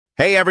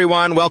Hey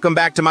everyone, welcome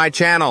back to my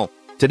channel.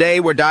 Today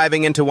we're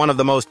diving into one of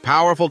the most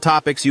powerful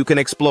topics you can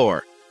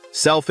explore,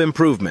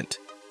 self-improvement.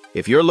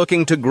 If you're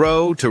looking to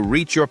grow, to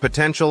reach your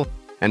potential,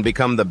 and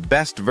become the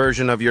best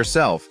version of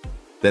yourself,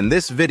 then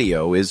this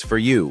video is for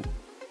you.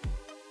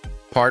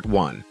 Part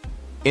 1.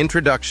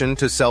 Introduction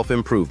to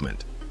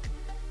Self-Improvement.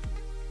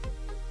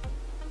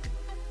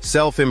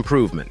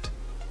 Self-improvement.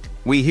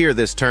 We hear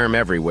this term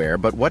everywhere,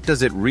 but what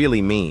does it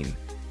really mean?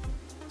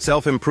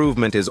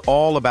 Self-improvement is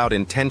all about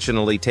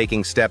intentionally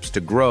taking steps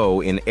to grow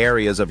in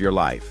areas of your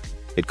life.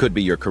 It could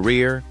be your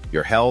career,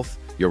 your health,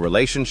 your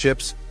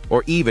relationships,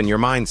 or even your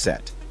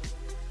mindset.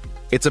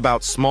 It's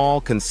about small,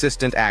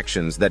 consistent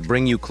actions that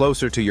bring you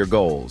closer to your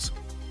goals.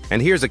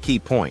 And here's a key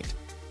point.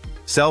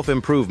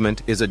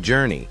 Self-improvement is a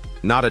journey,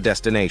 not a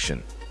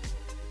destination.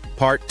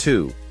 Part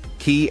 2.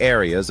 Key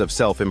areas of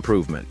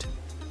self-improvement.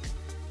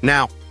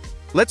 Now,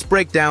 let's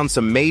break down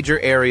some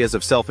major areas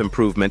of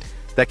self-improvement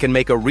that can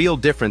make a real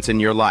difference in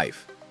your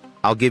life.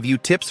 I'll give you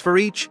tips for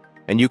each,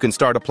 and you can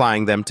start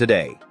applying them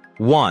today.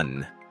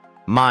 1.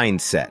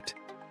 Mindset.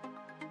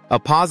 A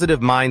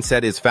positive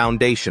mindset is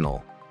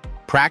foundational.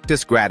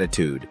 Practice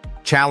gratitude,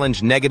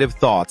 challenge negative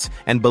thoughts,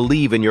 and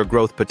believe in your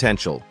growth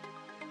potential.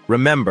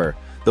 Remember,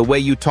 the way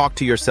you talk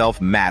to yourself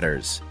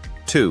matters.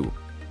 2.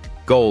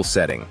 Goal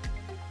setting.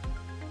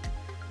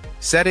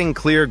 Setting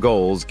clear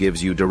goals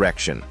gives you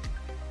direction.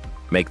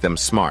 Make them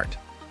smart,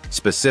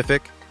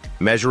 specific,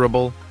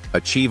 measurable,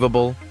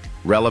 achievable,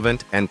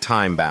 relevant, and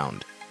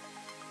time-bound.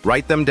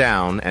 Write them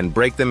down and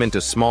break them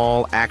into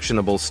small,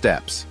 actionable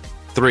steps.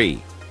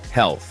 3.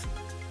 Health.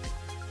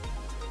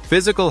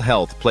 Physical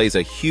health plays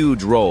a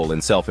huge role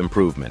in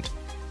self-improvement.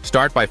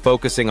 Start by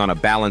focusing on a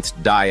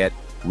balanced diet,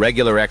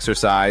 regular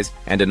exercise,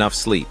 and enough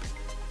sleep.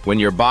 When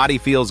your body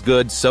feels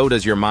good, so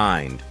does your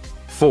mind.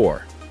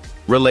 4.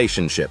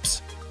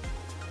 Relationships.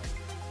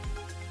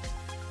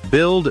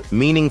 Build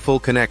meaningful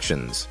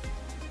connections.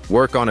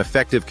 Work on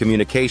effective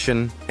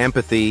communication,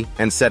 empathy,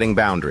 and setting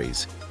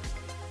boundaries.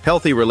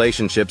 Healthy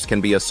relationships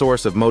can be a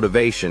source of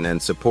motivation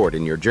and support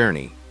in your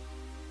journey.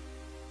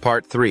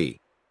 Part 3.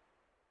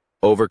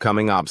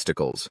 Overcoming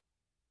obstacles.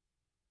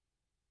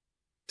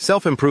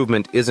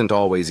 Self-improvement isn't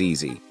always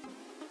easy.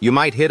 You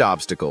might hit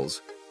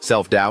obstacles,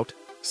 self-doubt,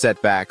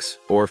 setbacks,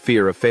 or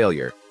fear of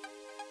failure.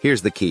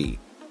 Here's the key.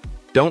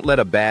 Don't let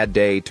a bad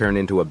day turn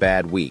into a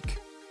bad week.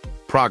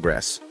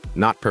 Progress,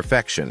 not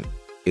perfection,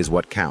 is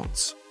what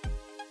counts.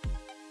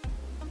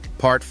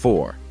 Part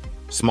 4.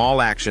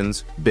 Small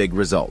actions, big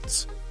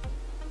results.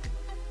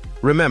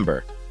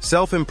 Remember,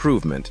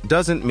 self-improvement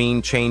doesn't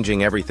mean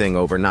changing everything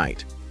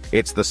overnight.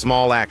 It's the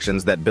small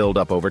actions that build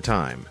up over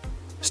time.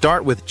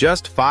 Start with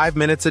just 5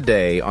 minutes a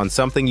day on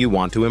something you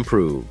want to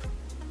improve.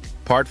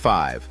 Part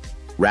 5.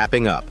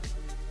 Wrapping up.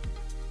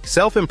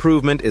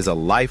 Self-improvement is a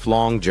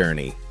lifelong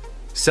journey.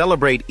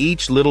 Celebrate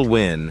each little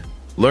win,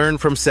 learn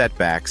from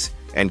setbacks,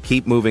 and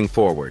keep moving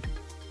forward.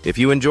 If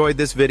you enjoyed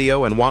this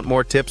video and want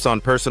more tips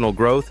on personal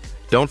growth,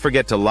 don't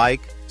forget to like,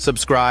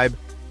 subscribe,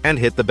 and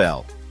hit the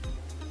bell.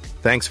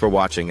 Thanks for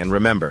watching, and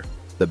remember,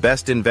 the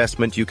best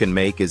investment you can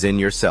make is in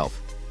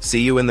yourself. See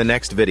you in the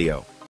next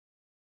video.